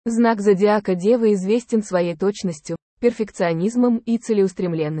Знак зодиака Девы известен своей точностью, перфекционизмом и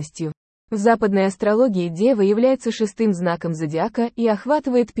целеустремленностью. В западной астрологии Дева является шестым знаком зодиака и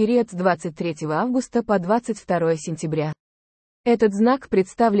охватывает период с 23 августа по 22 сентября. Этот знак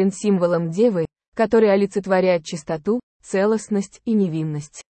представлен символом Девы, который олицетворяет чистоту, целостность и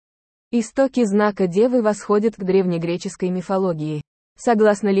невинность. Истоки знака Девы восходят к древнегреческой мифологии.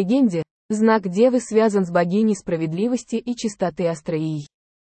 Согласно легенде, знак Девы связан с богиней справедливости и чистоты Астреей.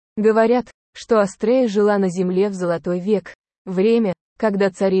 Говорят, что Астрея жила на земле в Золотой век, время, когда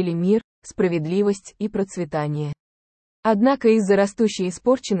царили мир, справедливость и процветание. Однако из-за растущей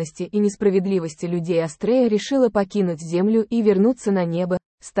испорченности и несправедливости людей Астрея решила покинуть землю и вернуться на небо,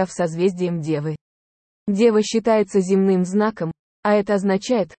 став созвездием Девы. Дева считается земным знаком, а это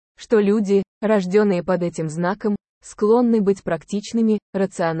означает, что люди, рожденные под этим знаком, склонны быть практичными,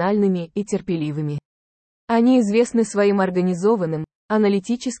 рациональными и терпеливыми. Они известны своим организованным,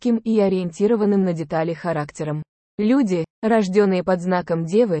 аналитическим и ориентированным на детали характером. Люди, рожденные под знаком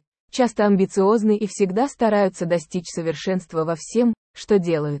Девы, часто амбициозны и всегда стараются достичь совершенства во всем, что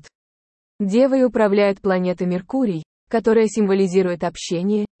делают. Девой управляет планета Меркурий, которая символизирует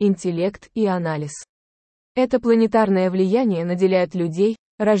общение, интеллект и анализ. Это планетарное влияние наделяет людей,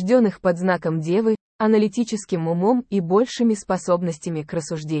 рожденных под знаком Девы, аналитическим умом и большими способностями к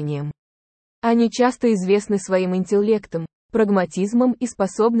рассуждениям. Они часто известны своим интеллектом, прагматизмом и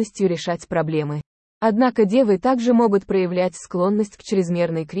способностью решать проблемы. Однако девы также могут проявлять склонность к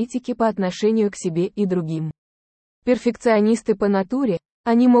чрезмерной критике по отношению к себе и другим. Перфекционисты по натуре,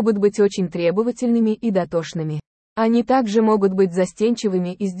 они могут быть очень требовательными и дотошными. Они также могут быть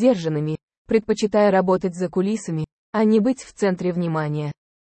застенчивыми и сдержанными, предпочитая работать за кулисами, а не быть в центре внимания.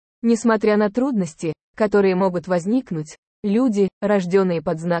 Несмотря на трудности, которые могут возникнуть, люди, рожденные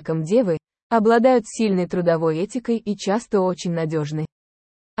под знаком Девы, обладают сильной трудовой этикой и часто очень надежны.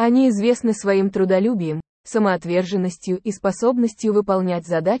 Они известны своим трудолюбием, самоотверженностью и способностью выполнять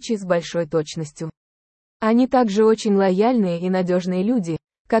задачи с большой точностью. Они также очень лояльные и надежные люди,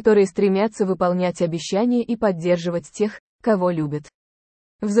 которые стремятся выполнять обещания и поддерживать тех, кого любят.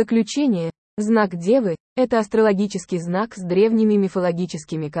 В заключение, знак Девы – это астрологический знак с древними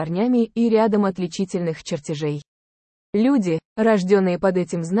мифологическими корнями и рядом отличительных чертежей. Люди, рожденные под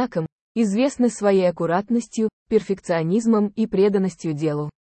этим знаком, известны своей аккуратностью, перфекционизмом и преданностью делу.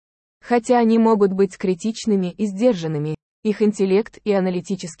 Хотя они могут быть критичными и сдержанными, их интеллект и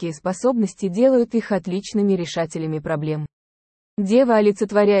аналитические способности делают их отличными решателями проблем. Дева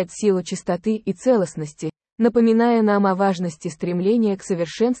олицетворяет силу чистоты и целостности, напоминая нам о важности стремления к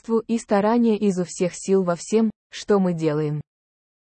совершенству и старания изо всех сил во всем, что мы делаем.